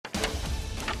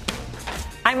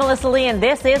I'm Melissa Lee, and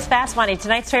this is Fast Money.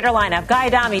 Tonight's trader lineup: Guy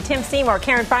Adami, Tim Seymour,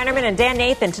 Karen Feinerman, and Dan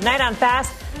Nathan. Tonight on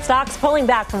Fast, stocks pulling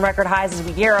back from record highs as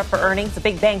we gear up for earnings. The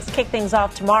big banks kick things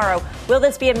off tomorrow. Will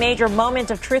this be a major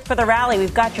moment of truth for the rally?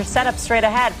 We've got your setup straight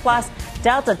ahead. Plus,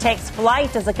 Delta takes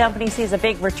flight as the company sees a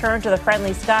big return to the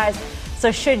friendly skies.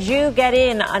 So should you get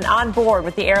in and on board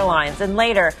with the airlines? And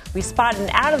later, we spot an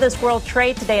out-of-this-world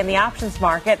trade today in the options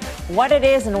market, what it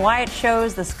is and why it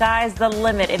shows the sky's the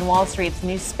limit in Wall Street's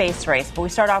new space race. But we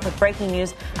start off with breaking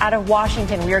news out of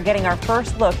Washington. We are getting our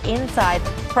first look inside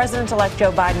President-elect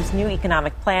Joe Biden's new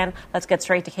economic plan. Let's get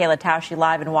straight to Kayla Tausche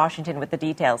live in Washington with the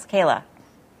details. Kayla.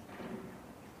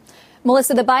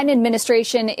 Melissa, the Biden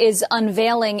administration is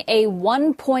unveiling a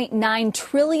 $1.9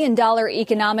 trillion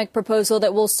economic proposal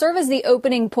that will serve as the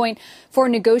opening point for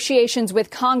negotiations with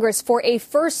Congress for a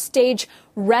first stage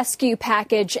rescue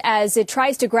package as it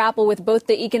tries to grapple with both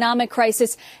the economic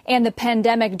crisis and the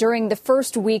pandemic during the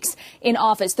first weeks in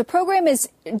office. The program is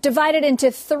divided into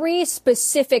three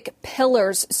specific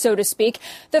pillars, so to speak.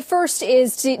 The first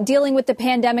is dealing with the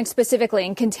pandemic specifically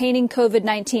and containing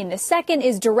COVID-19. The second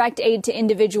is direct aid to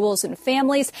individuals and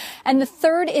families. And the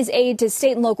third is aid to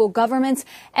state and local governments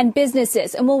and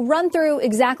businesses. And we'll run through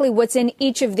exactly what's in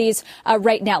each of these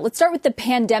right now. Let's start with the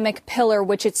pandemic pillar,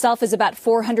 which itself is about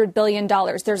 $400 billion.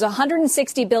 There's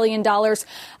 $160 billion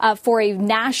for a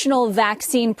national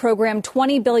vaccine program.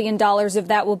 $20 billion of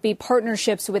that will be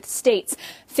partnerships with states.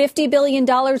 $50 billion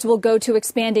will go to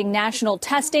expanding national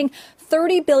testing.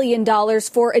 $30 billion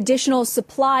for additional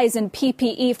supplies and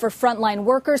PPE for frontline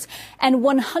workers, and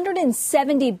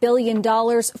 $170 billion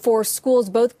for schools,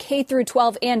 both K through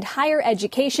 12 and higher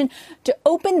education, to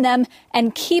open them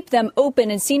and keep them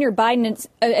open. And senior Biden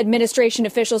administration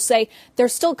officials say they're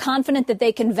still confident that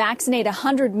they can vaccinate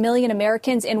 100 million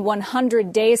Americans in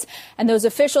 100 days. And those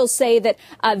officials say that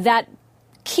that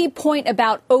key point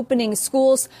about opening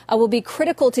schools will be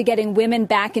critical to getting women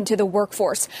back into the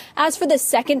workforce. As for the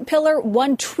second pillar,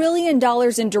 $1 trillion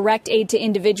in direct aid to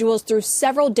individuals through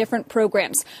several different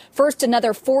programs. First,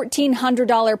 another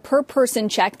 $1,400 per person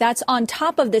check. That's on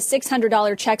top of the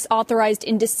 $600 checks authorized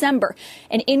in December.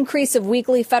 An increase of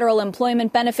weekly federal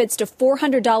employment benefits to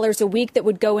 $400 a week that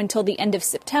would go until the end of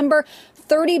September.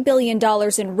 $30 billion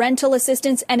in rental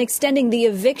assistance and extending the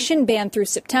eviction ban through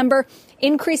September,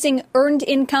 increasing earned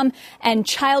income and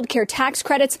child care tax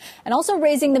credits, and also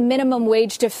raising the minimum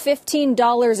wage to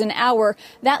 $15 an hour.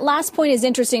 That last point is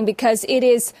interesting because it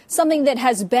is something that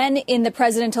has been in the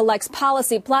president-elect's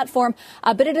policy platform,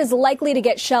 but it is likely to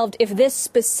get shelved if this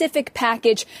specific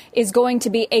package is going to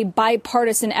be a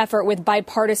bipartisan effort with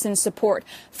bipartisan support.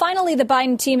 Finally, the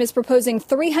Biden team is proposing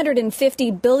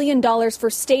 $350 billion for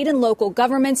state and local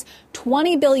governments,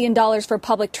 $20 billion for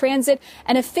public transit,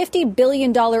 and a $50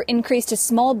 billion increase to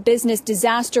small business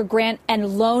disaster grant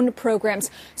and loan programs.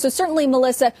 So certainly,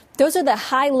 Melissa, those are the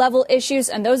high-level issues,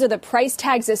 and those are the price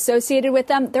tags associated with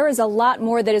them. There is a lot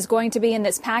more that is going to be in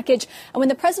this package. And when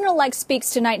the president-elect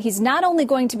speaks tonight, he's not only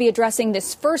going to be addressing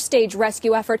this first-stage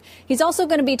rescue effort, he's also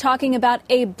going to be talking about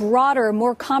a broader,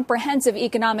 more comprehensive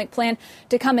economic plan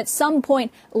to come at some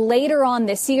point later on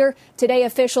this year. Today,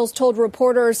 officials told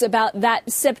reporters about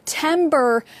that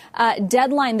September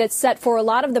deadline that's set for a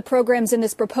lot of the programs in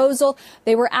this proposal.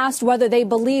 They were asked whether they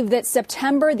believe that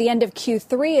September, the end of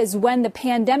Q3, is when the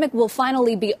pandemic will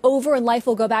finally be over and life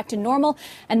will go back to normal.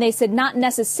 And they said not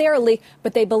necessarily,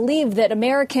 but they believe that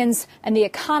Americans and the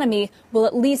economy will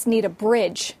at least need a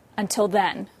bridge until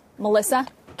then. Melissa?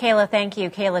 Kayla, thank you.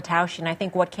 Kayla Tausche. And I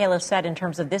think what Kayla said in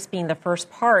terms of this being the first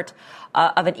part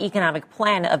of an economic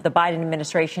plan of the Biden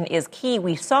administration is key.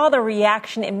 We saw the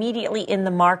reaction immediately in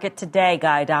the market today,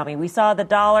 Guy Adami. We saw the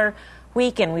dollar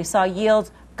weaken. We saw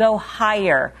yields go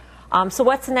higher. So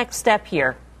what's the next step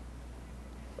here?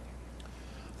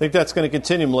 I think that's going to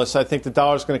continue, Melissa. I think the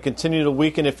dollar is going to continue to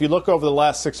weaken. If you look over the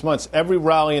last 6 months, every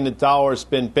rally in the dollar has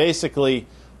been basically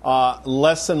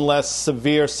less and less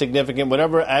severe, significant,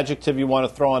 whatever adjective you want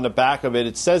to throw on the back of it.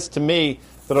 It says to me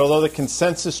that although the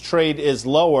consensus trade is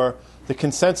lower, the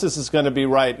consensus is going to be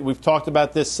right. We've talked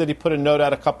about this. Citi put a note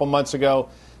out a couple months ago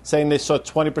saying they saw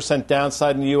 20%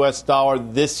 downside in the U.S. dollar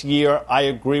this year. I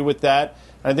agree with that.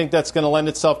 I think that's going to lend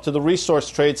itself to the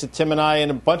resource trades that Tim and I and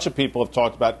a bunch of people have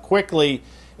talked about. Quickly,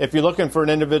 if you're looking for an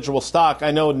individual stock, I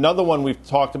know another one we've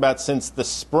talked about since the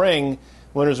spring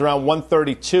when it was around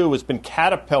 132 has been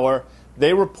Caterpillar.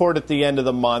 They report at the end of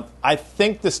the month. I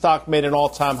think the stock made an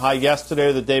all-time high yesterday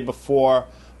or the day before,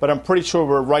 but I'm pretty sure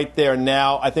we're right there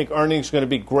now. I think earnings are going to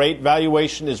be great.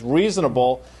 Valuation is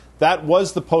reasonable. That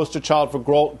was the poster child for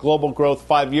global growth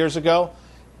 5 years ago.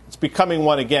 it's becoming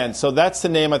one again. So that's the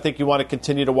name I think you want to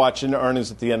continue to watch in the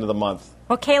earnings at the end of the month.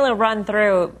 What Kayla run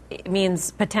through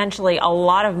means potentially a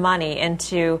lot of money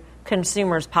into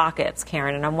consumers' pockets,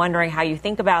 Karen, and I'm wondering how you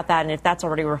think about that and if that's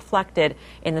already reflected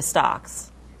in the stocks.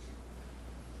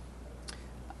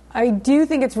 I do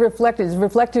think it's reflected. It's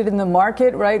reflected in the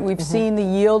market, right? We've seen the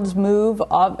yields move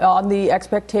on the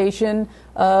expectation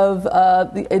of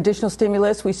the additional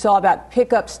stimulus. We saw that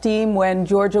pick up steam when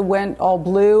Georgia went all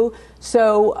blue.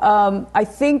 So I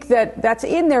think that's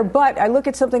in there. But I look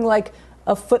at something like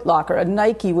a Foot Locker, a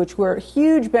Nike, which were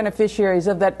huge beneficiaries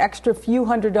of that extra few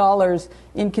 $100s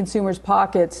in consumers'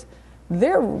 pockets.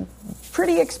 They're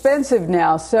pretty expensive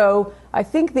now. So I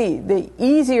think the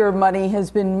easier money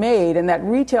has been made, and that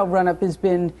retail run-up has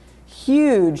been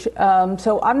huge.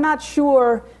 So I'm not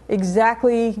sure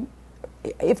exactly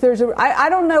if there's I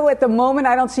don't know at the moment.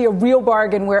 I don't see a real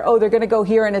bargain where, they're going to go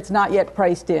here and it's not yet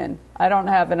priced in. I don't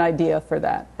have an idea for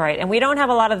that. Right. And we don't have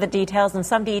a lot of the details, and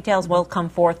some details will come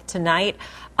forth tonight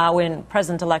when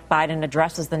President-elect Biden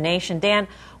addresses the nation. Dan,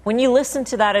 when you listen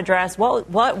to that address,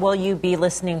 what will you be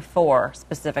listening for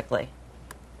specifically?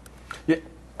 Yeah,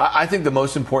 I think the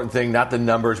most important thing, not the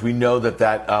numbers. We know that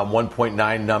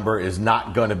 1.9 number is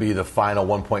not going to be the final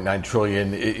 1.9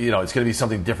 trillion. It's going to be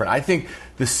something different. I think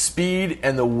the speed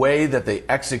and the way that they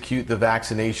execute the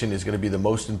vaccination is going to be the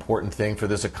most important thing for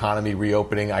this economy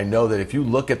reopening. I know that if you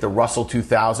look at the Russell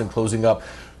 2000 closing up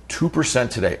 2%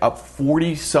 today, up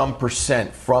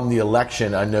 40-some% from the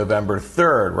election on November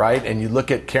 3rd, right? And you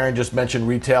look at, Karen just mentioned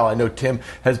retail. I know Tim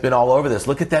has been all over this.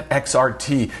 Look at that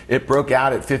XRT. It broke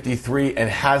out at 53 and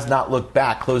has not looked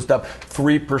back, closed up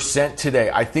 3% today.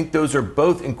 I think those are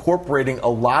both incorporating a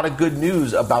lot of good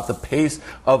news about the pace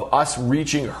of us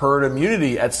reaching herd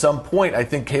immunity at some point. I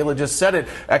think Kayla just said it.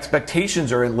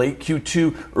 Expectations are in late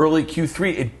Q2, early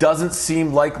Q3. It doesn't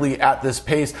seem likely at this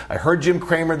pace. I heard Jim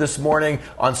Cramer this morning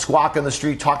on Squawk on the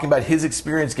Street talking about his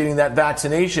experience getting that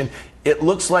vaccination. It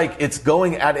looks like it's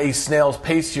going at a snail's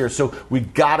pace here, so we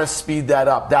got to speed that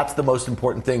up. That's the most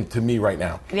important thing to me right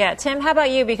now. Yeah, Tim, how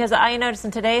about you? Because I noticed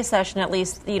in today's session, at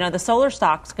least, the solar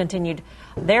stocks continued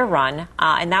their run,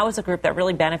 and that was a group that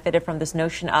really benefited from this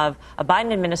notion of a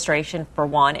Biden administration, for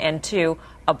one, and two,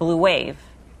 a blue wave.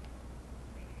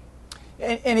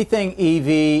 Anything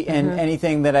EV and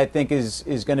anything that I think is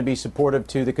going to be supportive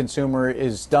to the consumer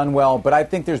is done well, but I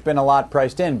think there's been a lot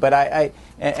priced in. But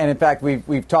and in fact,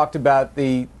 we've talked about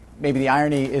maybe the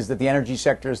irony is that the energy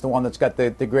sector is the one that's got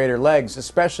the greater legs,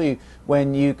 especially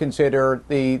when you consider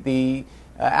the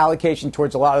allocation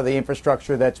towards a lot of the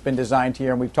infrastructure that's been designed here,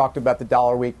 and we've talked about the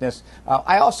dollar weakness.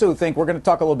 I also think we're going to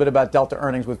talk a little bit about Delta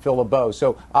earnings with Phil LeBeau,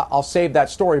 so I'll save that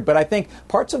story. But I think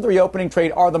parts of the reopening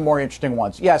trade are the more interesting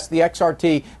ones. Yes, the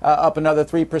XRT up another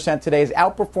 3% today has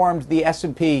outperformed the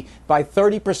S&P by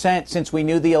 30% since we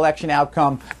knew the election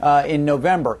outcome in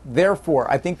November. Therefore,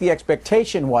 I think the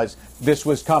expectation was this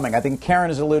was coming. I think Karen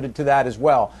has alluded to that as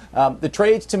well. The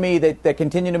trades to me that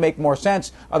continue to make more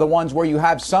sense are the ones where you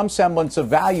have some semblance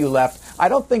of value left. I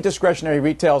don't think discretionary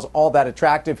retail is all that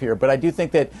attractive here, but I do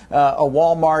think that a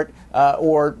Walmart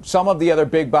or some of the other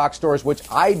big box stores, which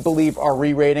I believe are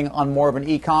re-rating on more of an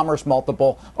e-commerce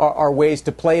multiple, are ways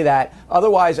to play that.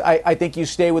 Otherwise, I think you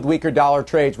stay with weaker dollar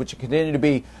trades, which continue to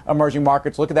be emerging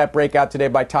markets. Look at that breakout today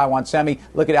by Taiwan Semi.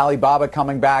 Look at Alibaba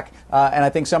coming back. And I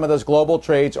think some of those global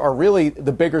trades are really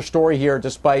the bigger story here,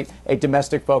 despite a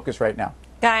domestic focus right now.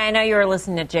 Guy, I know you were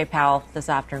listening to Jay Powell this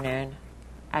afternoon,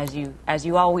 as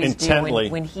you always Intently.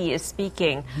 do when he is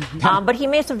speaking. But he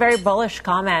made some very bullish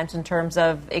comments in terms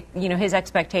of his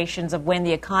expectations of when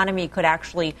the economy could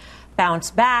actually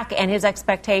bounce back, and his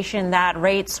expectation that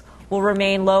rates will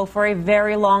remain low for a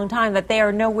very long time, that they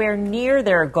are nowhere near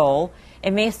their goal.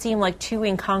 It may seem like two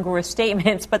incongruous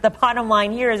statements, but the bottom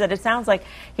line here is that it sounds like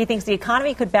he thinks the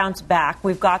economy could bounce back.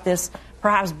 We've got this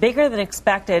perhaps bigger than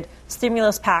expected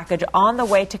stimulus package on the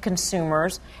way to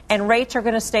consumers, and rates are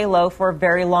going to stay low for a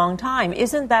very long time.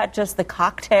 Isn't that just the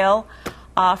cocktail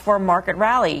for a market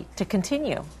rally to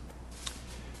continue?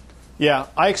 Yeah,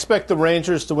 I expect the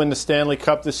Rangers to win the Stanley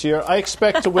Cup this year. I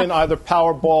expect to win either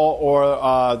Powerball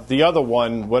or the other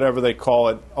one, whatever they call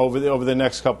it, over the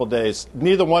next couple of days.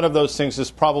 Neither one of those things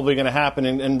is probably going to happen.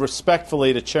 And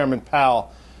respectfully to Chairman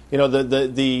Powell,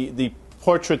 the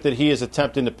portrait that he is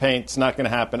attempting to paint is not going to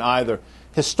happen either.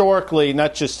 Historically,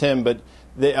 not just him, but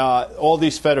all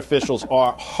these Fed officials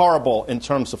are horrible in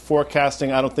terms of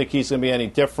forecasting. I don't think he's going to be any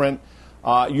different.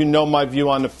 You know my view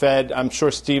on the Fed. I'm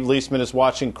sure Steve Leisman is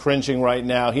watching, cringing right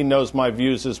now. He knows my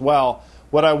views as well.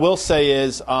 What I will say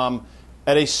is, at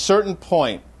a certain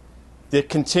point, the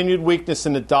continued weakness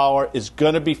in the dollar is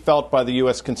going to be felt by the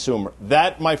U.S. consumer.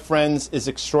 That, my friends, is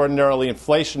extraordinarily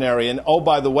inflationary. And, oh,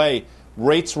 by the way,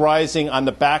 rates rising on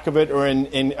the back of it or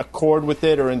in accord with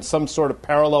it or in some sort of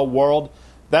parallel world,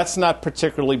 that's not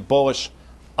particularly bullish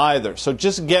either. So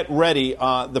just get ready.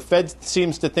 The Fed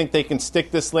seems to think they can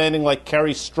stick this landing like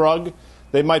Kerry Strug.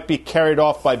 They might be carried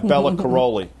off by Bella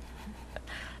Caroli.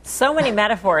 So many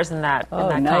metaphors in that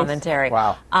nice. commentary.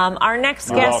 Wow. Our next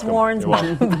guest warns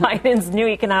Biden's new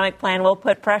economic plan will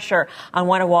put pressure on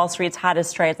one of Wall Street's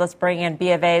hottest trades. Let's bring in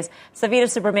B of A's Savita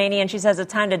Subramanian. She says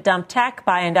it's time to dump tech,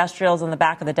 buy industrials on the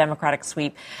back of the Democratic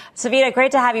sweep. Savita,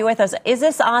 great to have you with us. Is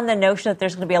this on the notion that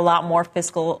there's going to be a lot more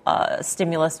fiscal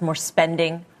stimulus, more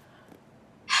spending?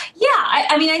 Yeah,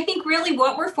 I think really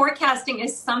what we're forecasting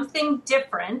is something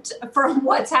different from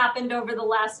what's happened over the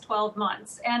last 12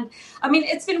 months. And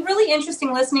it's been really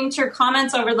interesting listening to your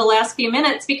comments over the last few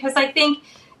minutes because I think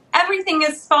everything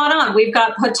is spot on. We've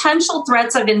got potential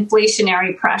threats of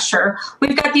inflationary pressure.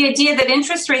 We've got the idea that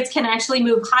interest rates can actually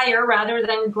move higher rather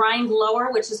than grind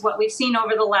lower, which is what we've seen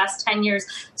over the last 10 years.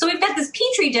 So we've got this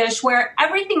petri dish where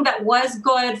everything that was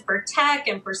good for tech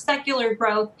and for secular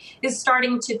growth is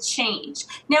starting to change.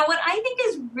 Now, what I think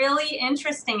is really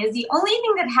interesting is the only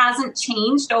thing that hasn't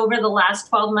changed over the last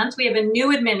 12 months, we have a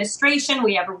new administration,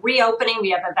 we have a reopening, we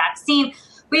have a vaccine.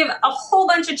 We have a whole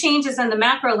bunch of changes in the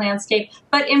macro landscape,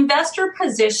 but investor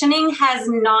positioning has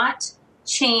not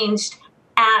changed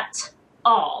at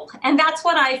all. And that's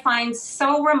what I find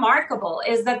so remarkable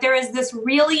is that there is this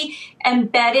really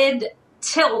embedded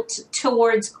tilt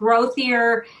towards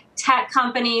growthier tech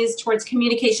companies, towards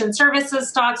communication services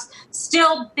stocks,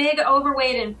 still big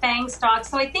overweight in FANG stocks.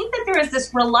 So I think that there is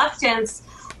this reluctance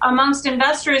amongst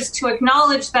investors to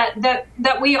acknowledge that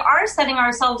we are setting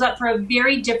ourselves up for a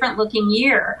very different looking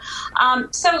year.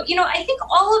 I think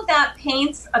all of that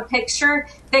paints a picture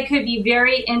that could be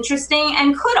very interesting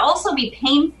and could also be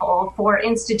painful for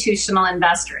institutional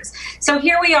investors. So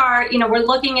here we are, we're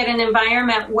looking at an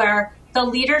environment where the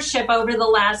leadership over the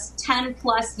last 10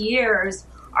 plus years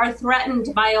are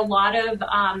threatened by a lot of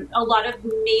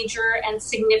major and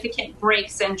significant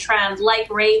breaks in trend, like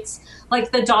rates,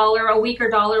 like the dollar. A weaker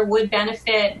dollar would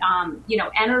benefit,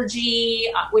 energy,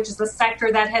 which is a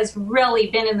sector that has really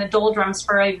been in the doldrums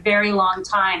for a very long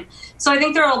time. So I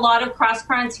think there are a lot of cross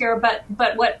currents here. But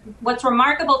what's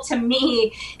remarkable to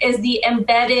me is the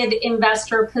embedded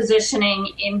investor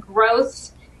positioning in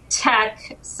growth,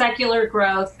 tech, secular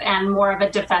growth, and more of a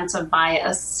defensive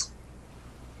bias.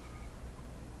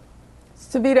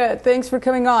 Savita, thanks for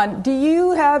coming on. Do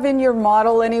you have in your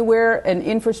model anywhere an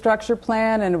infrastructure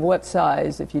plan, and what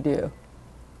size, if you do?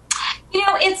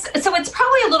 It's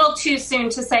probably a little too soon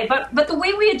to say, but the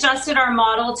way we adjusted our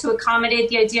model to accommodate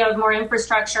the idea of more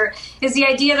infrastructure is the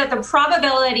idea that the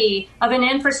probability of an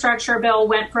infrastructure bill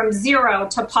went from 0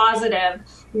 to positive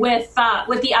with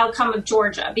the outcome of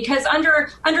Georgia, because under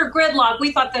gridlock,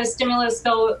 we thought the stimulus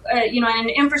bill, and an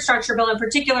infrastructure bill in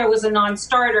particular, was a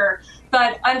non-starter.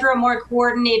 But under a more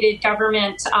coordinated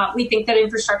government, we think that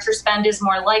infrastructure spend is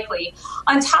more likely.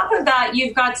 On top of that,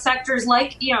 you've got sectors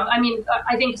like,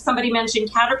 I think somebody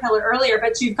mentioned Caterpillar earlier,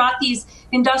 but you've got these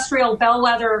industrial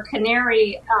bellwether or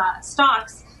canary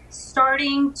stocks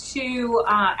starting to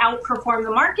outperform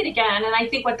the market again. And I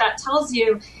think what that tells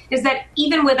you is that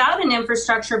even without an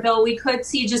infrastructure bill, we could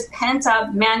see just pent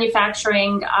up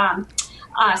manufacturing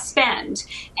spend.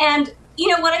 And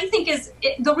what I think is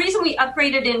the reason we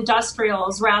upgraded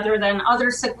industrials rather than other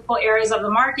cyclical areas of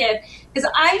the market is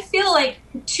I feel like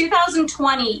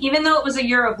 2020, even though it was a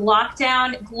year of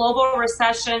lockdown, global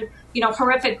recession,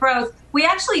 horrific growth, we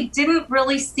actually didn't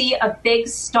really see a big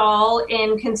stall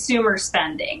in consumer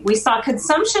spending. We saw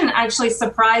consumption actually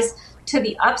surprise to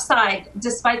the upside,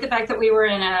 despite the fact that we were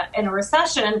in a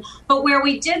recession. But where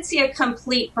we did see a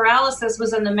complete paralysis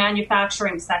was in the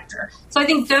manufacturing sector. So I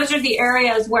think those are the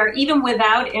areas where even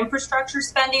without infrastructure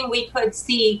spending, we could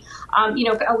see, a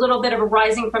little bit of a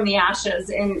rising from the ashes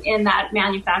in that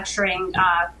manufacturing,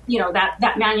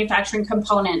 that manufacturing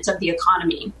component of the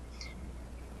economy.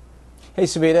 Hey,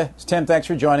 Savita. It's Tim. Thanks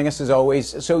for joining us, as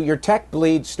always. So your tech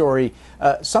bleed story,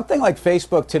 something like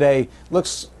Facebook today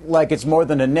looks like it's more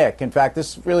than a nick. In fact,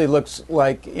 this really looks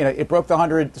like, it broke the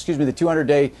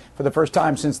 200-day for the first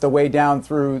time since the way down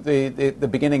through the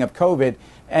beginning of COVID.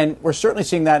 And we're certainly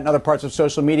seeing that in other parts of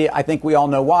social media. I think we all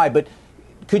know why. But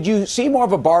could you see more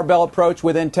of a barbell approach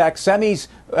within tech? Semis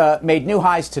made new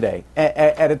highs today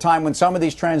at a time when some of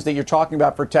these trends that you're talking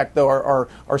about for tech, though,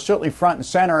 are certainly front and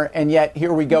center, and yet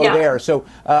here we go there. So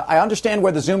I understand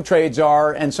where the Zoom trades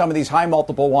are and some of these high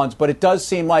multiple ones, but it does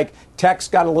seem like tech's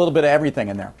got a little bit of everything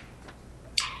in there.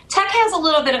 Tech has a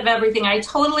little bit of everything. I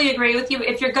totally agree with you.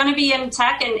 If you're going to be in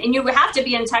tech, and you have to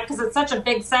be in tech because it's such a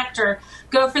big sector,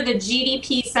 go for the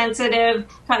GDP sensitive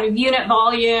kind of unit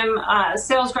volume,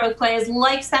 sales growth plays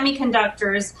like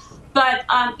semiconductors. But,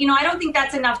 I don't think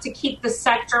that's enough to keep the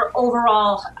sector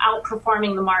overall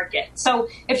outperforming the market. So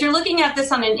if you're looking at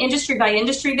this on an industry by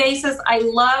industry basis, I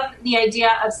love the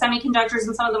idea of semiconductors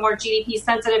and some of the more GDP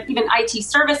sensitive, even IT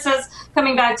services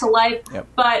coming back to life. Yep.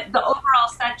 But the overall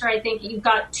sector, I think you've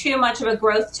got too much of a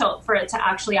growth tilt for it to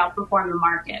actually outperform the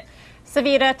market.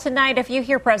 Savita, tonight, if you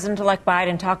hear President-elect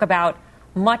Biden talk about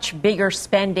much bigger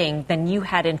spending than you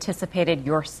had anticipated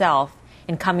yourself,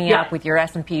 and coming up with your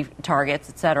S&P targets,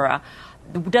 et cetera.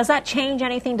 Does that change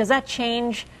anything? Does that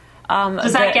change?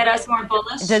 Does that get us more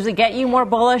bullish? Does it get you more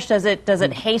bullish? Does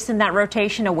it hasten that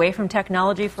rotation away from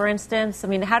technology, for instance? I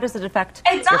mean, how does it affect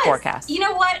your forecast? You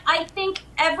know what? I think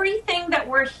everything that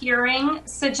we're hearing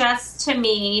suggests to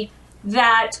me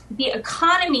that the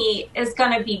economy is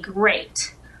going to be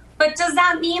great. But does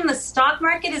that mean the stock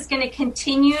market is going to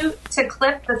continue to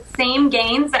clip the same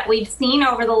gains that we've seen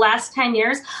over the last 10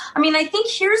 years? I mean, I think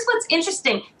here's what's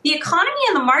interesting. The economy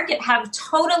and the market have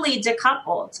totally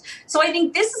decoupled. So I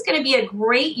think this is going to be a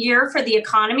great year for the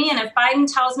economy. And if Biden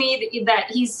tells me that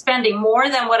he's spending more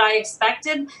than what I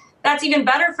expected, that's even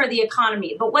better for the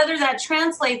economy. But whether that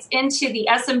translates into the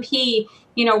S&P,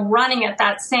 running at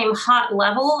that same hot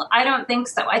level, I don't think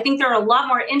so. I think there are a lot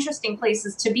more interesting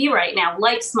places to be right now,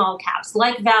 like small caps,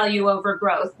 like value over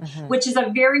growth, which is a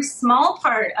very small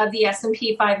part of the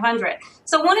S&P 500.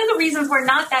 So one of the reasons we're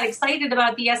not that excited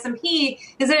about the S&P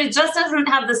is that it just doesn't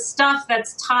have the stuff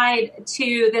that's tied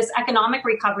to this economic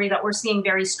recovery that we're seeing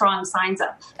very strong signs of,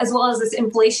 as well as this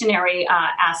inflationary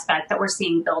aspect that we're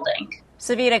seeing building.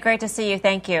 Savita, great to see you.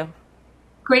 Thank you.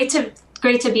 Great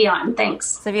to be on.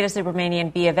 Thanks. Savita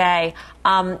Subramanian, B of A.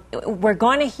 We're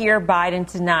going to hear Biden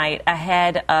tonight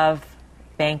ahead of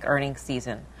bank earnings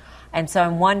season. And so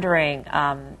I'm wondering,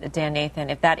 Dan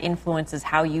Nathan, if that influences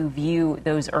how you view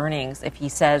those earnings. If he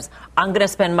says, I'm going to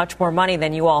spend much more money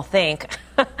than you all think,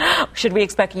 should we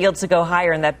expect yields to go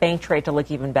higher and that bank trade to look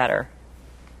even better?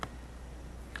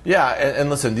 Yeah,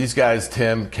 and listen, these guys,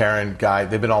 Tim, Karen, Guy,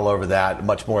 they've been all over that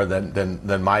much more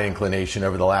than my inclination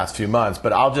over the last few months.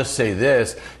 But I'll just say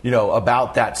this,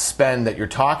 about that spend that you're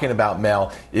talking about,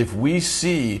 Mel. If we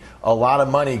see a lot of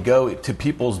money go to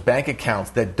people's bank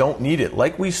accounts that don't need it,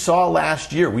 like we saw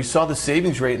last year, we saw the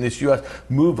savings rate in this U.S.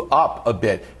 move up a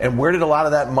bit. And where did a lot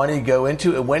of that money go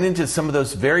into? It went into some of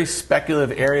those very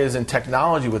speculative areas in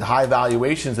technology with high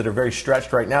valuations that are very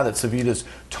stretched right now that Savita's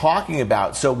talking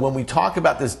about. So when we talk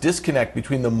about this disconnect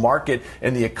between the market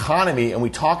and the economy, and we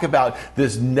talk about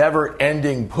this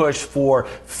never-ending push for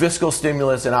fiscal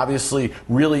stimulus and obviously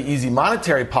really easy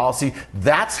monetary policy,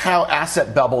 that's how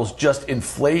asset bubbles just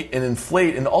inflate,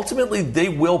 and ultimately they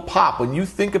will pop. When you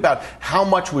think about how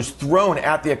much was thrown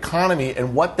at the economy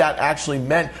and what that actually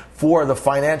meant for the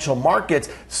financial markets,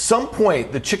 some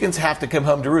point the chickens have to come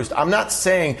home to roost. I'm not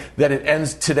saying that it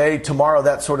ends today, tomorrow,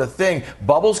 that sort of thing.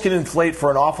 Bubbles can inflate for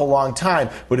an awful long time,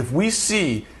 but if we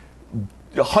see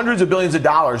hundreds of billions of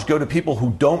dollars go to people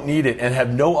who don't need it and have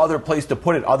no other place to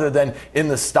put it other than in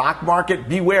the stock market,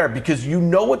 beware, because you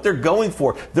know what they're going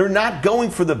for. They're not going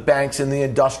for the banks and the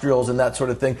industrials and that sort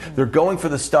of thing. They're going for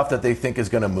the stuff that they think is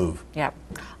going to move. Yeah.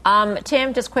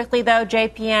 Tim, just quickly, though,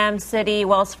 JPM, Citi,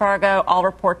 Wells Fargo, all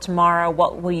report tomorrow.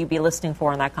 What will you be listening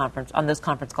for on those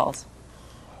conference calls?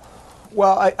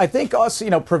 Well, I think us,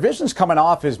 provisions coming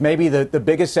off is maybe the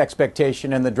biggest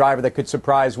expectation and the driver that could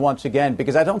surprise once again,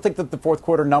 because I don't think that the fourth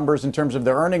quarter numbers in terms of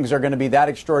their earnings are going to be that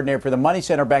extraordinary for the money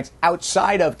center banks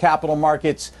outside of capital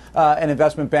markets and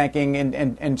investment banking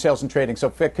and sales and trading. So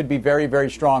FICC could be very, very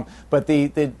strong. But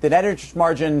the net interest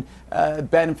margin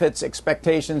benefits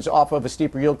expectations off of a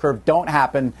steeper yield curve don't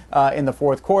happen in the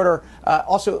fourth quarter.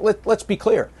 Also, let's be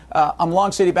clear. I'm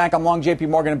long Citibank, I'm long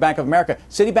JPMorgan and Bank of America.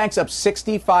 Citibank's up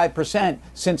 65%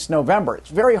 since November. It's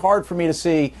very hard for me to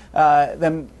see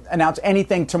them announce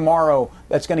anything tomorrow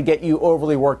that's going to get you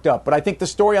overly worked up. But I think the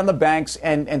story on the banks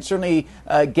and certainly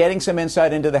getting some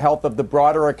insight into the health of the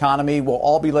broader economy, we'll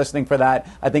all be listening for that.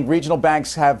 I think regional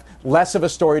banks have less of a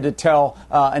story to tell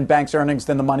in banks' earnings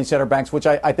than the money center banks, which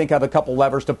I think have a couple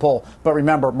levers to pull. But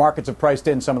remember, markets have priced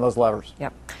in some of those levers.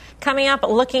 Yep. Coming up,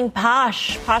 looking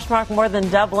posh. Poshmark more than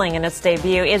doubling in its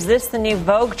debut. Is this the new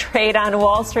Vogue trade on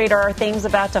Wall Street, or are things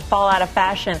about to fall out of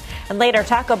fashion? And later,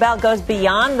 Taco Bell goes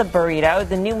beyond the burrito,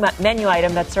 the new menu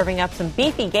item that's serving up some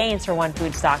beefy gains for one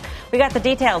food stock. We got the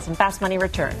details when Fast Money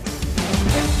returns.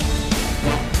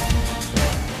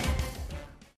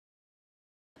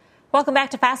 Welcome back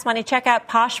to Fast Money. Check out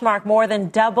Poshmark, more than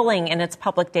doubling in its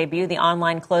public debut. The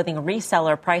online clothing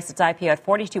reseller priced its IPO at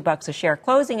 $42 a share,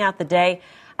 closing out the day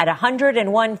at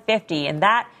 $101.50, and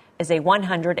that is a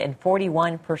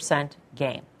 141%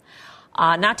 gain.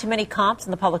 Not too many comps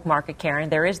in the public market, Karen.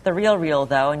 There is the Real,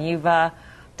 though, and you've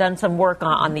done some work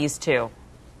on these two.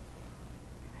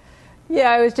 Yeah,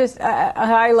 I was just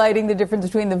highlighting the difference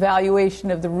between the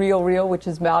valuation of the Real, which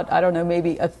is about, I don't know,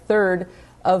 maybe a third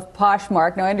of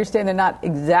Poshmark. Now, I understand they're not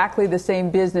exactly the same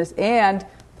business, and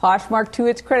Poshmark, to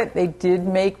its credit, they did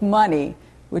make money,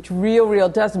 which Real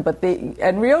doesn't.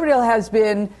 And Real has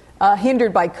been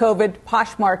hindered by COVID.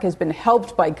 Poshmark has been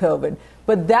helped by COVID.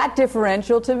 But that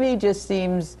differential to me just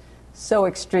seems so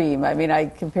extreme. I mean, I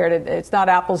compared it. It's not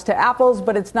apples to apples,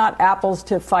 but it's not apples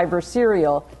to fiber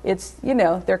cereal. It's,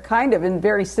 they're kind of in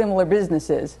very similar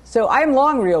businesses. So I'm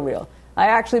long Real. I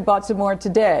actually bought some more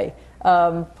today.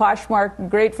 Poshmark,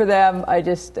 great for them. I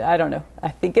don't know. I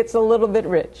think it's a little bit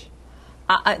rich.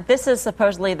 This is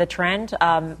supposedly the trend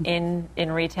in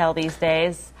retail these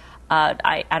days.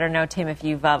 I don't know, Tim, if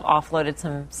you've offloaded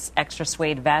some extra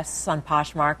suede vests on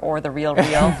Poshmark or the Real,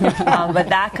 but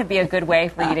that could be a good way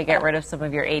for you to get rid of some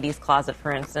of your 80s closet,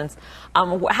 for instance.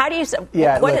 How do you?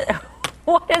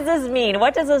 What does this mean?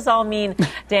 What does this all mean,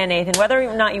 Dan Nathan? Whether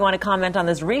or not you want to comment on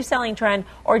this reselling trend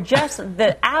or just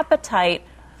the appetite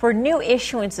for new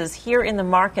issuances here in the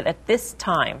market at this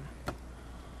time?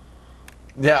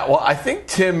 Yeah, well, I think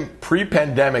Tim,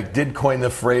 pre-pandemic, did coin the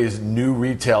phrase new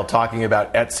retail, talking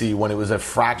about Etsy when it was a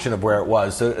fraction of where it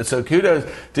was. So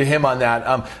kudos to him on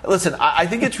that. Listen, I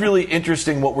think it's really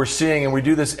interesting what we're seeing, and we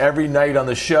do this every night on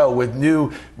the show with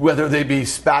new, whether they be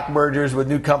SPAC mergers with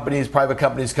new companies, private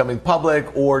companies coming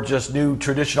public, or just new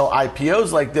traditional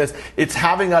IPOs like this. It's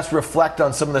having us reflect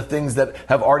on some of the things that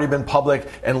have already been public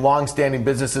and long-standing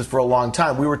businesses for a long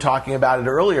time. We were talking about it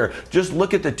earlier. Just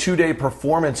look at the two-day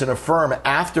performance in a firm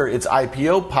after its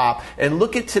IPO pop, and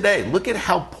look at today. Look at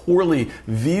how poorly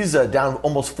Visa, down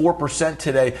almost 4%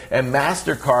 today, and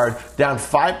MasterCard down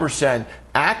 5%,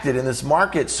 acted in this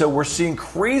market. So we're seeing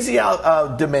crazy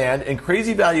demand and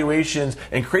crazy valuations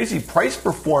and crazy price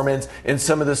performance in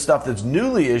some of the stuff that's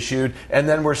newly issued, and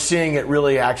then we're seeing it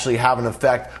really actually have an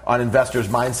effect on investors'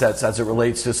 mindsets as it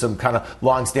relates to some kind of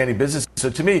long-standing businesses. So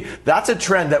to me, that's a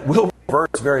trend that will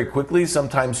reverse very quickly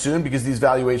sometime soon, because these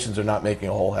valuations are not making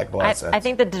a whole heck of a lot of sense. I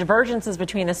think the divergences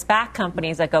between the SPAC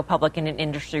companies that go public in an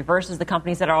industry versus the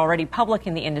companies that are already public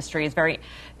in the industry is very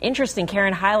interesting.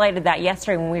 Karen highlighted that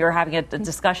yesterday when we were having a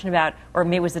discussion about, or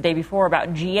maybe it was the day before, about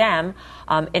GM.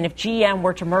 And if GM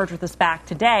were to merge with a SPAC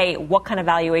today, what kind of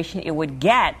valuation it would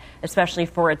get, especially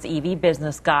for its EV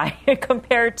business guy,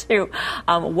 compared to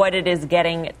what it is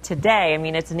getting today. I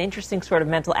mean, it's an interesting sort of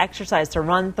mental exercise to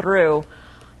run through,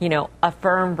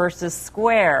 Affirm versus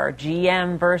Square,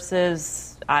 GM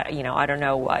versus, I don't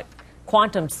know what,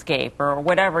 QuantumScape, or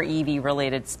whatever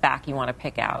EV-related SPAC you want to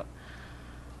pick out.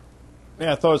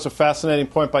 Yeah, I thought it was a fascinating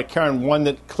point by Karen, one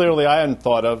that clearly I hadn't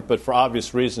thought of, but for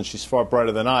obvious reasons, she's far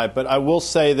brighter than I. But I will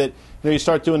say that you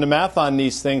start doing the math on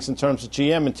these things in terms of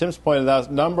GM, and Tim's pointed out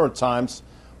a number of times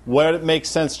where it makes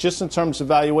sense just in terms of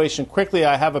valuation. Quickly,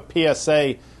 I have a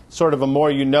PSA, sort of a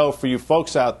more for you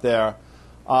folks out there.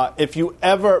 If you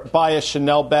ever buy a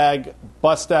Chanel bag,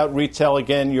 bust out retail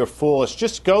again, you're foolish.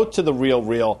 Just go to the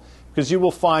Real, because you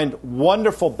will find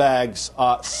wonderful bags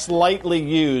slightly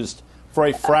used for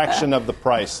a fraction of the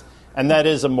price. And that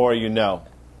is a more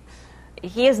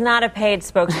He is not a paid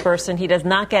spokesperson. He does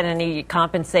not get any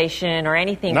compensation or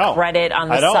anything credit on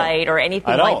the site or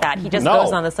anything like that. He just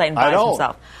goes on the site and buys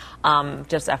himself.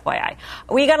 Just FYI.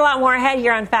 We got a lot more ahead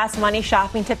here on Fast Money,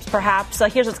 shopping tips perhaps. So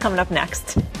here's what's coming up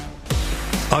next.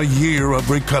 A year of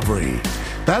recovery.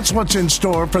 That's what's in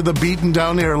store for the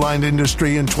beaten-down airline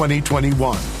industry in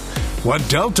 2021. What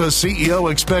Delta CEO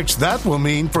expects that will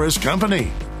mean for his company.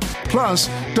 Plus,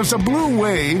 does a blue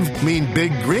wave mean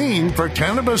big green for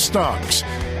cannabis stocks?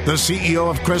 The CEO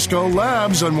of Crisco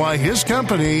Labs and why his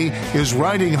company is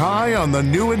riding high on the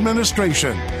new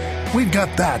administration. We've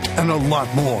got that and a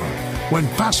lot more when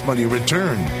Fast Money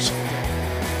returns.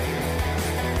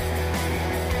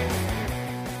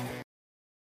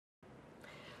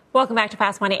 Welcome back to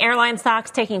Fast Money. Airline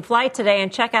stocks taking flight today, and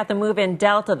check out the move in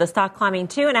Delta. The stock climbing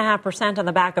 2.5% on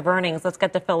the back of earnings. Let's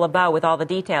get to Phil LeBeau with all the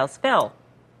details. Phil.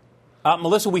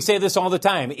 Melissa, we say this all the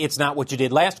time. It's not what you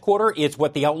did last quarter. It's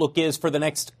what the outlook is for the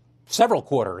next several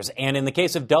quarters. And in the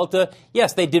case of Delta,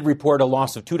 yes, they did report a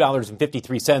loss of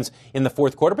 $2.53 in the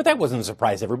fourth quarter, but that wasn't a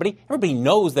surprise to everybody. Everybody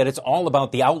knows that it's all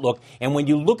about the outlook. And when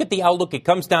you look at the outlook, it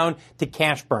comes down to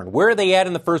cash burn. Where are they at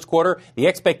in the first quarter? The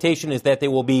expectation is that they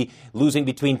will be losing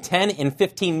between $10 and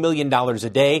 $15 million a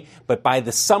day. But by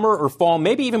the summer or fall,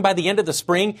 maybe even by the end of the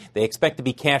spring, they expect to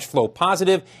be cash flow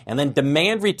positive. And then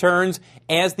demand returns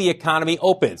as the economy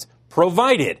opens,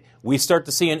 provided we start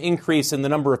to see an increase in the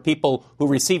number of people who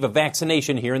receive a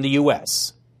vaccination here in the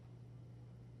U.S.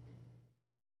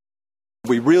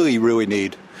 We really, really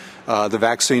need the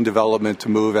vaccine development to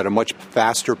move at a much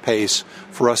faster pace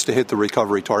for us to hit the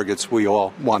recovery targets we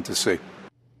all want to see.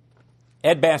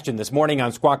 Ed Bastian this morning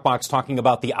on Squawk Box talking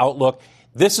about the outlook.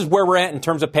 This is where we're at in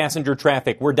terms of passenger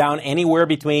traffic. We're down anywhere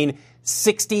between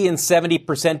 60 and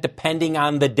 70% depending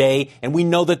on the day, and we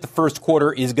know that the first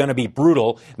quarter is going to be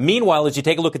brutal. Meanwhile, as you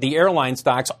take a look at the airline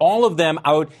stocks, all of them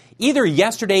out either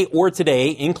yesterday or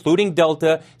today, including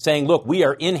Delta, saying, look, we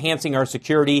are enhancing our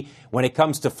security when it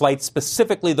comes to flights,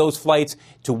 specifically those flights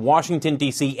to Washington,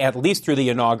 D.C., at least through the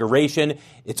inauguration.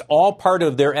 It's all part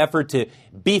of their effort to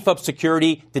beef up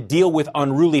security, to deal with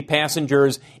unruly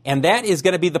passengers, and that is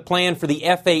going to be the plan for the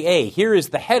FAA. Here is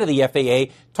the head of the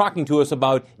FAA talking to us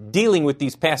about dealing with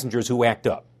these passengers who act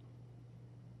up.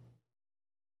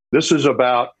 This is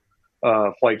about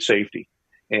flight safety.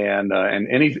 And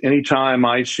anytime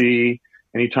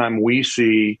we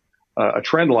see a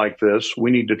trend like this,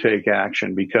 we need to take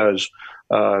action because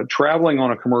traveling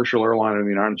on a commercial airline in the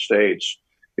United States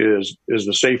is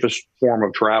the safest form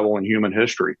of travel in human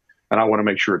history. And I want to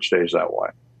make sure it stays that way.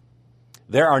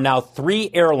 There are now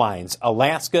 3 airlines,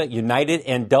 Alaska, United,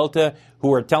 and Delta,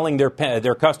 who are telling their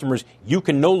customers, you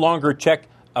can no longer check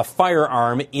a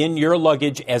firearm in your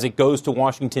luggage as it goes to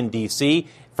Washington, D.C.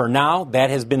 For now, that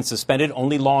has been suspended.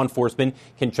 Only law enforcement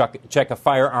can check a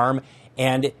firearm.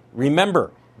 And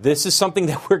remember, this is something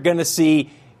that we're going to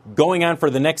see going on for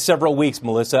the next several weeks,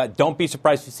 Melissa. Don't be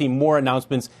surprised to see more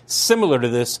announcements similar to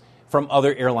this from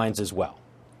other airlines as well.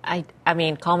 I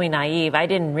mean, call me naive. I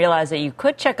didn't realize that you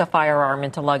could check a firearm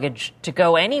into luggage to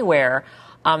go anywhere.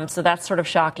 So that's sort of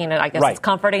shocking. I guess It's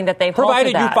comforting that they've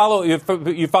halted that.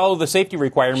 Provided you follow the safety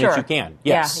requirements, sure. You can.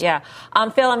 Yes. Yeah.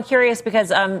 Phil, I'm curious because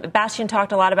Bastian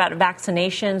talked a lot about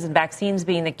vaccinations and vaccines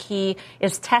being the key.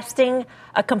 Is testing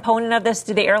a component of this?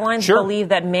 Do the airlines believe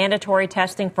that mandatory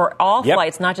testing for all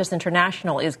flights, not just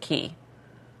international, is key?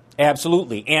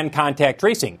 Absolutely, and contact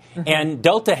tracing. Mm-hmm. And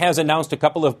Delta has announced a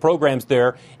couple of programs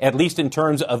there, at least in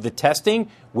terms of the testing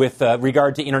with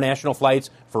regard to international flights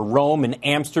for Rome and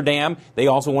Amsterdam. They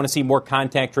also want to see more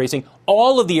contact tracing.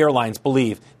 All of the airlines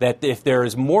believe that if there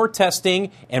is more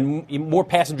testing and more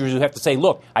passengers who have to say,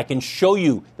 look, I can show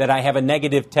you that I have a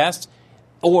negative test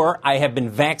or I have been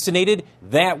vaccinated,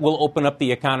 that will open up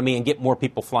the economy and get more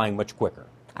people flying much quicker.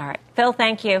 All right. Phil,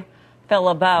 thank you. Phil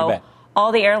LeBeau. You bet.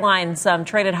 All the airlines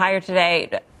traded higher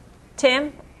today.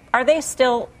 Tim, are they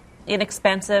still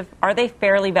inexpensive? Are they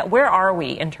fairly? Where are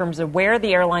we in terms of where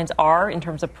the airlines are in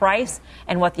terms of price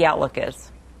and what the outlook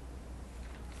is?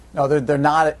 No, they're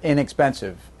not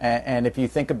inexpensive. And if you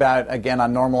think about, again,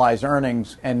 on normalized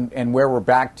earnings and where we're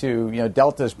back to,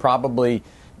 Delta's probably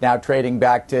now trading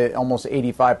back to almost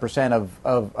 85%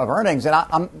 of earnings.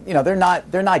 And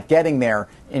they're not getting there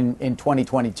in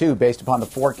 2022 based upon the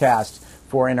forecast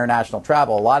for international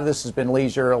travel. A lot of this has been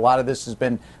leisure. A lot of this has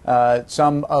been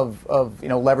some of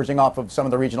leveraging off of some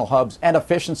of the regional hubs and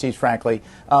efficiencies, frankly.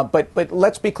 But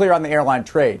let's be clear on the airline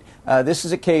trade. This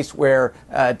is a case where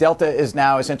Delta is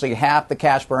now essentially half the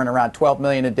cash burn, around $12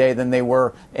 million a day, than they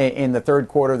were in the third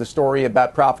quarter. The story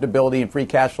about profitability and free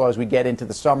cash flow as we get into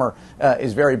the summer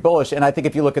is very bullish. And I think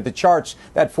if you look at the charts,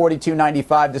 that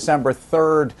 42.95 December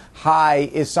 3rd high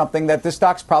is something that this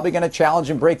stock's probably going to challenge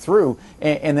and break through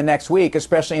in the next week,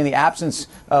 especially in the absence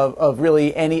of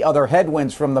really any other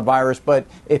headwinds from the virus. But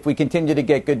if we continue to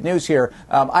get good news here,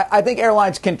 I think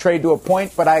airlines can trade to a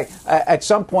point, but at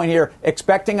some point here,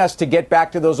 expecting us to get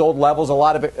back to those old levels. A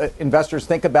lot of investors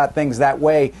think about things that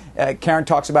way. Karen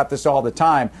talks about this all the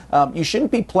time. You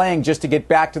shouldn't be playing just to get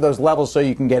back to those levels so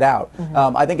you can get out.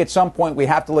 Mm-hmm. I think at some point we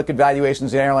have to look at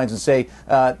valuations in airlines and say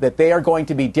that they are going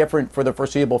to be different for the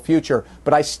foreseeable future.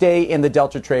 But I stay in the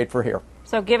Delta trade for here.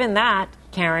 So given that,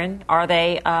 Karen, are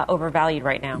they overvalued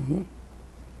right now? Mm-hmm.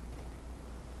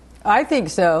 I think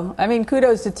so. I mean,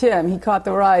 kudos to Tim. He caught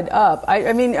the ride up.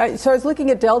 So I was looking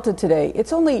at Delta today.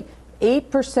 It's only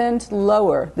 8%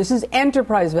 lower. This is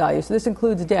enterprise value, so this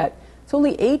includes debt. It's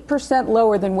only 8%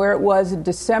 lower than where it was in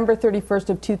December 31st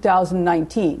of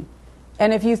 2019.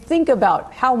 And if you think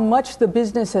about how much the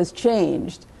business has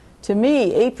changed, to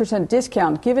me, 8%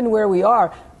 discount, given where we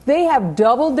are, they have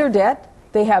doubled their debt.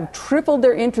 They have tripled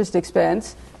their interest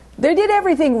expense. They did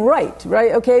everything right?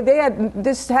 Okay,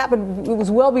 this happened. It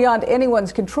was well beyond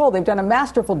anyone's control. They've done a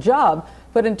masterful job.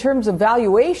 But in terms of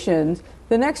valuations,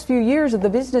 the next few years of the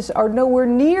business are nowhere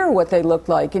near what they looked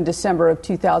like in December of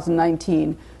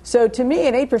 2019. So to me,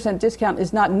 an 8% discount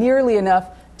is not nearly enough.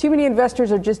 Too many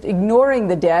investors are just ignoring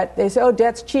the debt. They say, oh,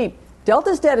 debt's cheap.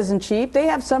 Delta's debt isn't cheap. They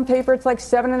have some paper, it's like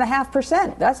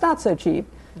 7.5%. That's not so cheap.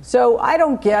 So I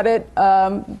don't get it.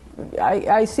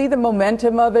 I see the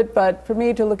momentum of it, but for me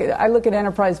I look at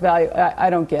enterprise value. I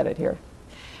don't get it here.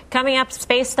 Coming up,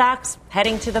 space stocks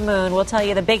heading to the moon. We'll tell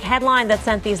you the big headline that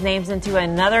sent these names into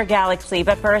another galaxy.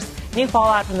 But first, new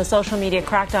fallout from the social media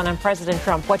crackdown on President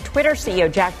Trump. What Twitter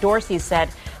CEO Jack Dorsey said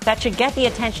that should get the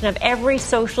attention of every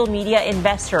social media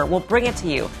investor. We'll bring it to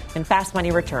you when Fast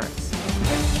Money returns.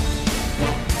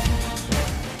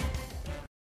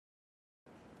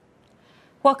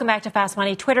 Welcome back to Fast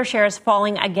Money. Twitter shares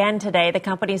falling again today. The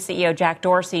company's CEO, Jack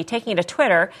Dorsey, taking to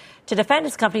Twitter to defend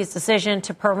his company's decision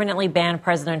to permanently ban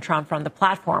President Trump from the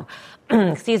platform.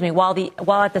 Excuse me.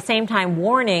 While at the same time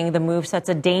warning the move sets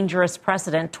a dangerous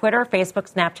precedent, Twitter,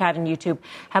 Facebook, Snapchat, and YouTube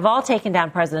have all taken down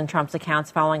President Trump's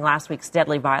accounts following last week's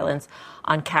deadly violence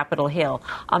on Capitol Hill.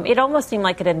 It almost seemed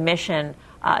like an admission,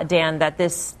 Dan, that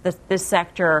this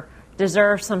sector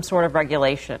deserves some sort of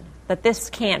regulation. That this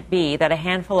can't be, that a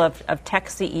handful of tech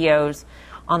CEOs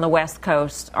on the West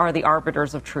Coast are the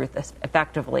arbiters of truth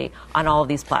effectively on all of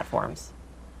these platforms.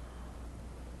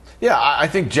 Yeah, I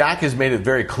think Jack has made it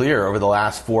very clear over the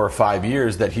last 4 or 5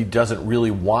 years that he doesn't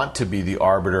really want to be the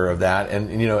arbiter of that.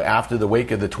 And after the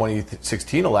wake of the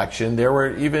 2016 election, there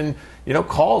were even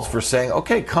calls for saying,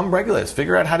 okay, come regulate us,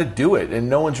 figure out how to do it. And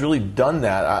no one's really done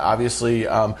that. Obviously,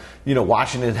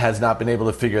 Washington has not been able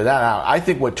to figure that out. I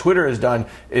think what Twitter has done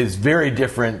is very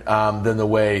different than the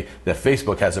way that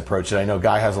Facebook has approached it. I know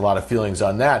Guy has a lot of feelings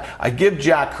on that. I give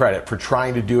Jack credit for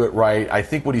trying to do it right. I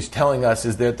think what he's telling us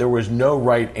is that there was no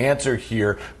right answer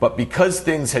here, but because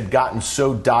things had gotten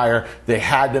so dire, they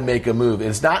had to make a move.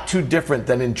 It's not too different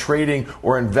than in trading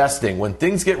or investing. When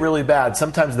things get really bad,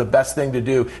 sometimes the best thing to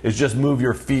do is just move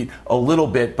your feet a little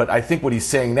bit. But I think what he's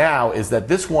saying now is that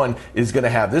this move is going to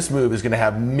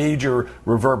have major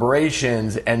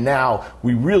reverberations, and now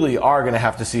we really are going to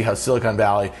have to see how Silicon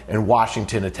Valley and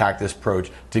Washington attack this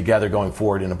approach together going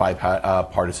forward in a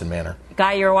bipartisan manner.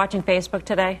 Guy, you were watching Facebook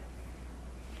today?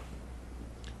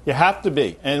 You have to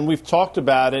be, and we've talked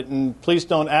about it, and please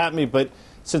don't at me, but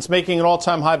since making an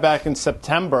all-time high back in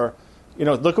September,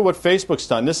 look at what Facebook's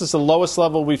done. This is the lowest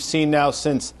level we've seen now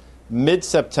since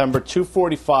mid-September,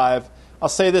 245. I'll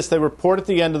say this, they report at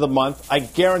the end of the month. I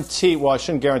guarantee, well, I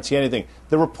shouldn't guarantee anything.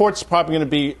 The report's probably going to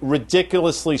be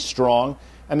ridiculously strong,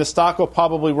 and the stock will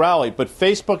probably rally. But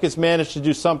Facebook has managed to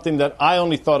do something that I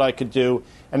only thought I could do,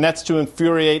 and that's to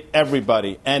infuriate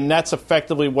everybody. And that's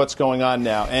effectively what's going on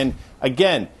now. And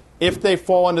again, if they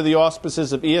fall under the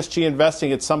auspices of ESG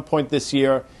investing at some point this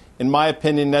year, in my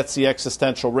opinion, that's the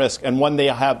existential risk and one they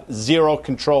have zero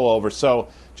control over. So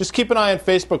just keep an eye on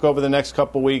Facebook over the next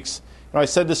couple of weeks. I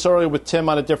said this earlier with Tim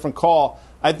on a different call.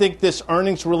 I think this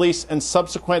earnings release and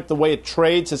subsequent the way it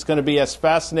trades is going to be as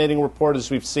fascinating a report as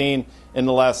we've seen in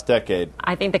the last decade.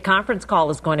 I think the conference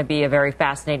call is going to be a very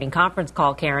fascinating conference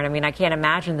call, Karen. I mean, I can't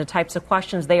imagine the types of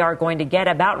questions they are going to get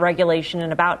about regulation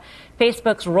and about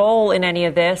Facebook's role in any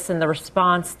of this and the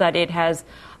response that it has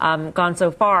gone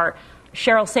so far.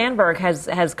 Sheryl Sandberg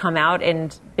has come out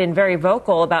and been very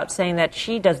vocal about saying that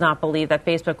she does not believe that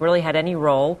Facebook really had any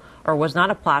role or was not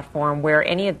a platform where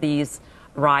any of these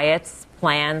riots,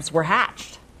 plans were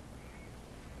hatched.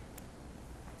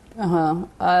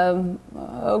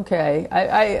 Okay.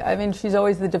 I mean, she's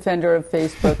always the defender of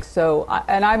Facebook,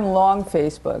 and I'm long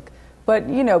Facebook. But,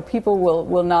 people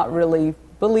will not really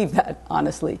believe that,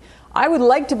 honestly. I would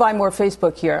like to buy more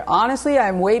Facebook here. Honestly,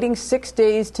 I'm waiting 6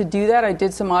 days to do that. I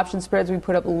did some option spreads. We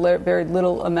put up a very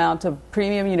little amount of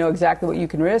premium. You know exactly what you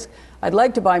can risk. I'd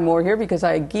like to buy more here because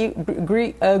I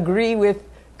agree with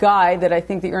Guy that I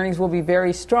think the earnings will be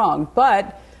very strong.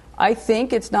 But I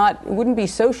think it wouldn't be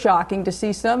so shocking to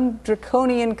see some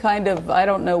draconian kind of, I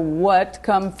don't know what,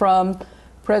 come from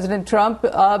President Trump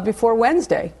before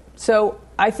Wednesday. So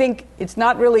I think it's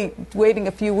not really waiting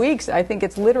a few weeks. I think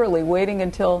it's literally waiting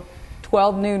until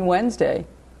 12 noon Wednesday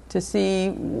to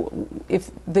see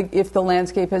if the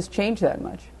landscape has changed that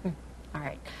much. All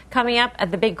right. Coming up,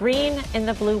 at the big green in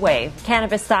the blue wave.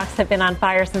 Cannabis stocks have been on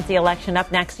fire since the election.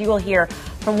 Up next, you will hear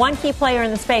from one key player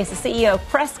in the space. The CEO of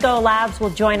Cresco Labs will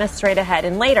join us straight ahead.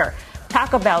 And later,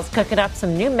 Taco Bell's cooking up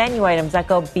some new menu items that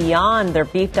go beyond their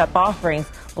beefed-up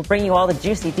offerings. We'll bring you all the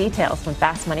juicy details when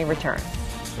Fast Money returns.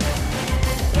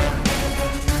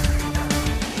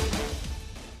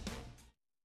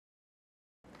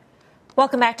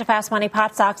 Welcome back to Fast Money.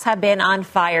 Pot stocks have been on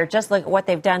fire. Just look at what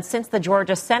they've done since the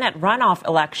Georgia Senate runoff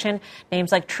election.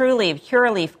 Names like Trulieve,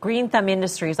 Curaleaf, Green Thumb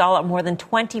Industries all up more than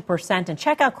 20%. And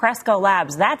check out Cresco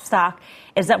Labs. That stock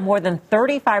is up more than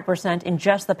 35% in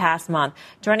just the past month.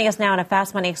 Joining us now in a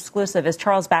Fast Money exclusive is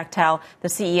Charles Bachtell, the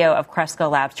CEO of Cresco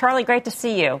Labs. Charlie, great to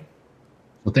see you.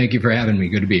 Well, thank you for having me.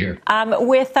 Good to be here.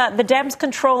 With the Dems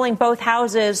controlling both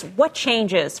houses, what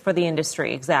changes for the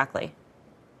industry exactly?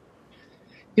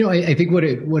 You know, I think what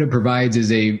it provides is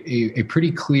a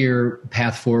pretty clear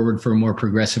path forward for a more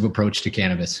progressive approach to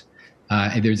cannabis.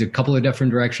 There's a couple of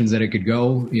different directions that it could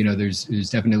go. You know, there's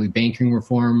definitely banking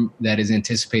reform that is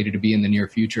anticipated to be in the near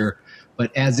future.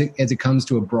 But as it comes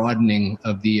to a broadening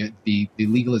of the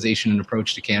legalization and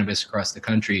approach to cannabis across the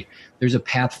country, there's a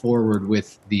path forward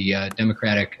with the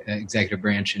Democratic executive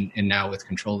branch and now with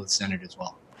control of the Senate as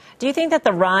well. Do you think that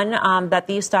the run that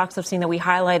these stocks have seen that we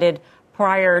highlighted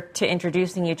prior to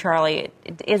introducing you, Charlie,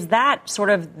 is that sort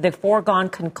of the foregone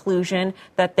conclusion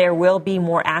that there will be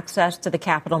more access to the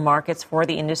capital markets for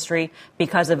the industry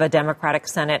because of a Democratic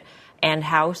Senate and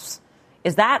House?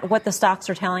 Is that what the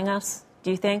stocks are telling us, do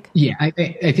you think? Yeah, I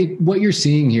think what you're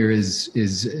seeing here is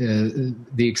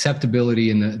the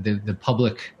acceptability and the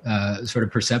public sort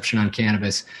of perception on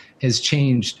cannabis has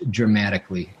changed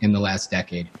dramatically in the last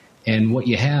decade. And what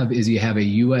you have is a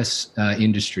U.S.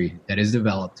 Industry that is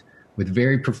developed with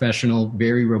very professional,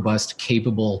 very robust,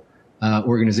 capable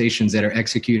organizations that are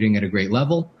executing at a great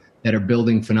level, that are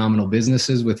building phenomenal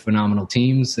businesses with phenomenal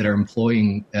teams, that are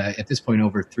employing, at this point,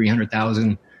 over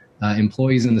 300,000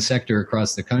 employees in the sector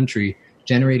across the country,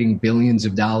 generating billions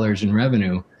of dollars in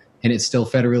revenue. And it's still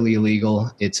federally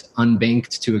illegal. It's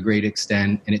unbanked to a great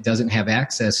extent, and it doesn't have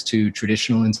access to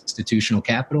traditional institutional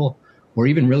capital or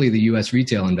even really the U.S.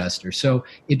 retail investor. So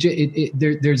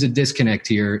there's a disconnect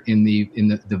here in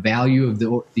the value of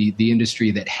the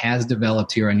industry that has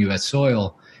developed here on U.S.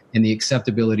 soil and the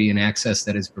acceptability and access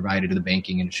that is provided to the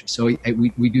banking industry. So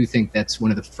we do think that's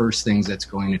one of the first things that's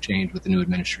going to change with the new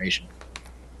administration.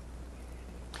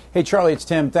 Hey, Charlie, it's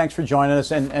Tim. Thanks for joining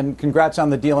us, and congrats on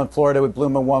the deal in Florida with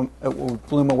Bluma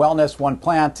Wellness, one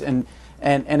plant, and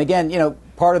again, you know,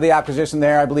 part of the acquisition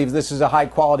there, I believe this is a high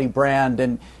quality brand,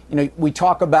 and you know, we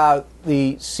talk about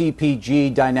the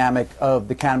CPG dynamic of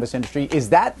the cannabis industry.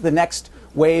 Is that the next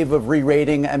wave of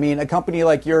re-rating? I mean, a company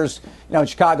like yours, you know, in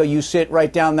Chicago, you sit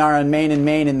right down there on Main and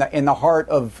Main in the heart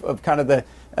of kind of the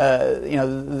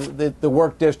the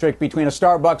work district between a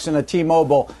Starbucks and a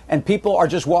T-Mobile, and people are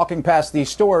just walking past these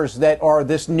stores that are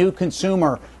this new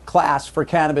consumer class for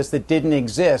cannabis that didn't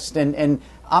exist, and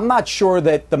I'm not sure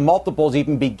that the multiples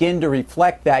even begin to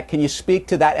reflect that. Can you speak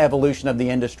to that evolution of the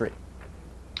industry?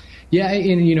 Yeah,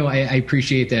 and you know, I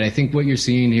appreciate that. I think what you're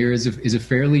seeing here is a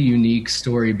fairly unique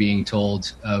story being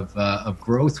told of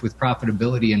growth with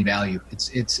profitability and value.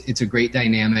 It's a great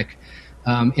dynamic,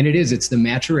 and it's the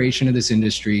maturation of this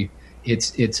industry.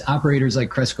 It's operators like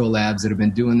Cresco Labs that have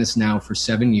been doing this now for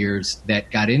 7 years that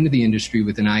got into the industry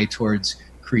with an eye towards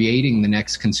creating the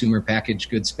next consumer packaged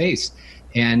goods space.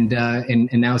 And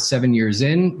now 7 years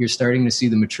in, you're starting to see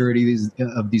the maturity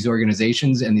of these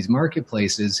organizations and these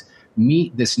marketplaces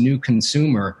meet this new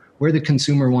consumer where the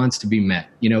consumer wants to be met.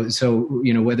 You know, so,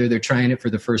 you know, whether they're trying it for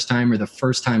the first time or the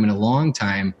first time in a long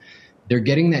time, they're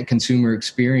getting that consumer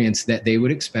experience that they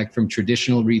would expect from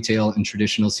traditional retail and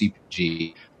traditional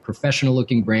CPG. Professional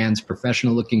looking brands,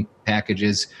 professional looking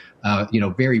packages, you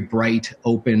know, very bright,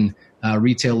 open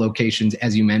retail locations,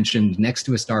 as you mentioned, next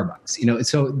to a Starbucks. You know,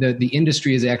 so the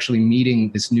industry is actually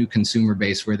meeting this new consumer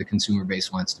base where the consumer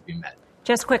base wants to be met.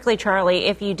 Just quickly, Charlie,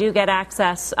 if you do get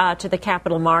access to the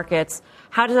capital markets,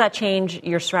 how does that change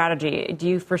your strategy? Do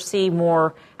you foresee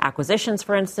more acquisitions,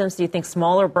 for instance? Do you think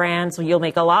smaller brands, you'll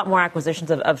make a lot more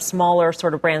acquisitions of smaller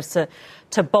sort of brands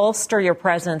to bolster your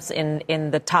presence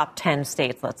in the top 10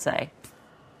 states, let's say?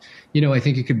 You know, I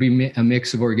think it could be a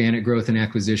mix of organic growth and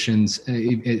acquisitions.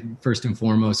 First and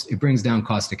foremost, it brings down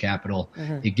cost of capital.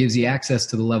 Mm-hmm. It gives you access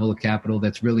to the level of capital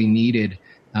that's really needed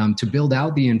to build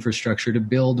out the infrastructure, to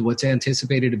build what's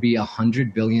anticipated to be a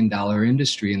 $100 billion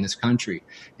industry in this country.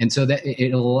 And so that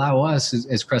it'll allow us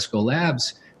as Cresco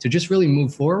Labs to just really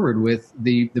move forward with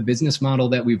the business model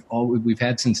that we've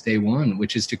had since day one,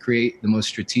 which is to create the most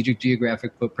strategic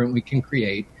geographic footprint we can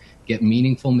create, get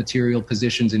meaningful material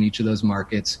positions in each of those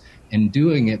markets, and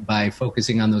doing it by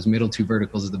focusing on those middle two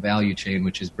verticals of the value chain,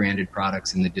 which is branded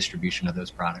products and the distribution of those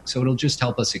products. So it'll just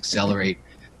help us accelerate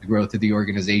the growth of the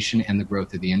organization and the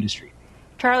growth of the industry.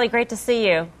 Charlie, great to see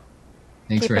you.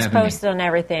 Thanks for having me. Keep us posted on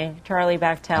everything. Charlie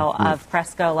Bachtell of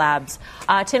Cresco Labs.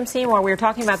 Tim Seymour, we were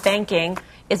talking about banking.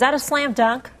 Is that a slam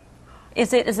dunk?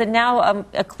 Is it now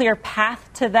a clear path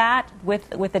to that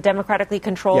with the democratically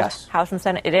controlled Yes. House and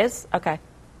Senate? It is? Okay.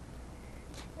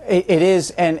 It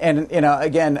is, and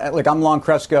again, look, I'm long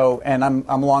Cresco, and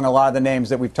I'm long a lot of the names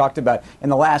that we've talked about. In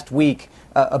the last week,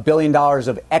 $1 billion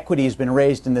of equity has been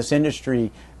raised in this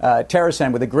industry.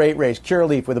 TerraSend with a great raise,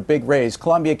 Cureleaf with a big raise,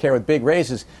 Columbia Care with big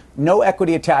raises. No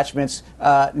equity attachments,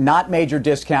 not major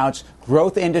discounts.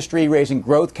 Growth industry raising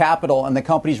growth capital, and the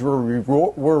companies were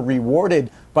rewarded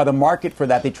by the market for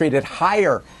that. They traded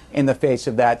higher in the face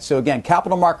of that. So again,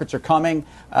 capital markets are coming,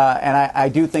 and I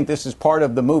do think this is part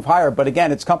of the move higher. But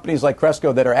again, it's companies like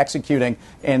Cresco that are executing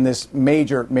in this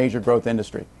major growth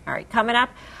industry. All right, coming up,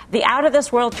 the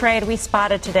out-of-this-world trade we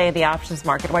spotted today in the options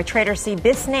market, why traders see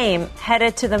this name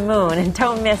headed to the moon. And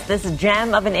don't miss this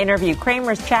gem of an interview.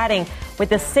 Kramer's chatting with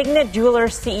the Signet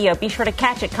Jewelers CEO. Be sure to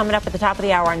catch it coming up at the top of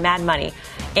the hour on Mad Money.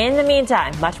 In the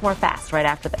meantime, much more fast right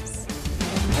after this.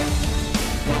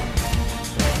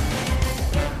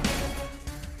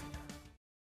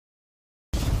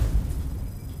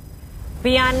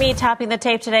 Beyond Meat topping the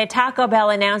tape today. Taco Bell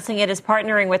announcing it is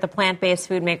partnering with a plant-based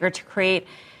food maker to create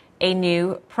a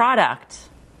new product.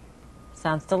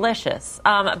 Sounds delicious.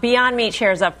 Beyond Meat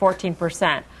shares up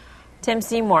 14%. Tim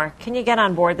Seymour, can you get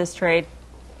on board this trade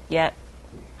yet?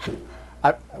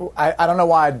 I don't know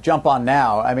why I'd jump on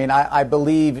now. I mean, I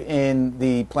believe in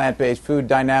the plant-based food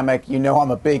dynamic. You know I'm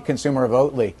a big consumer of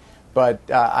Oatly. But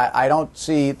I don't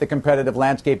see the competitive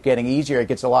landscape getting easier. It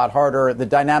gets a lot harder. The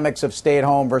dynamics of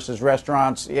stay-at-home versus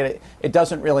restaurants, it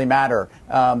doesn't really matter.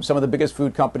 Some of the biggest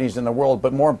food companies in the world,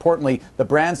 but more importantly, the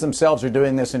brands themselves are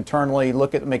doing this internally.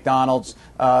 Look at McDonald's.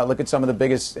 Look at some of the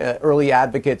biggest early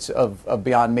advocates of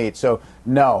Beyond Meat. So,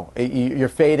 no, you're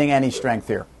fading any strength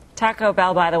here. Taco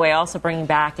Bell, by the way, also bringing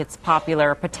back its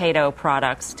popular potato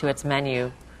products to its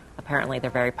menu. Apparently,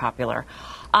 they're very popular.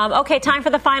 Okay, time for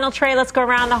the final trade. Let's go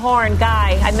around the horn.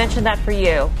 Guy, I mentioned that for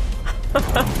you.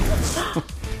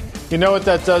 You know what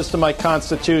that does to my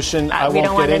constitution? I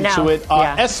won't get into it.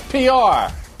 Yeah.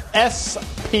 SPR.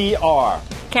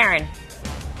 Karen.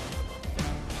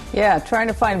 Yeah, trying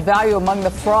to find value among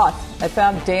the froth. I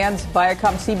found Dan's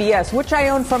Viacom CBS, which I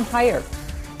own from Hire.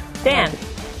 Dan.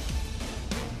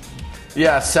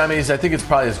 Yeah, semis. I think it's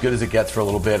probably as good as it gets for a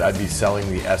little bit. I'd be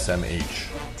selling the SMH.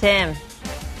 Tim.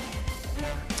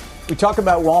 We talk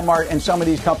about Walmart and some of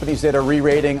these companies that are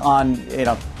re-rating on,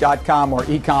 .com or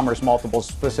e-commerce multiples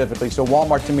specifically. So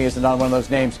Walmart to me is another one of those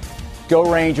names.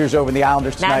 Go Rangers over the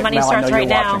Islanders tonight. Mad Money starts right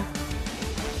now.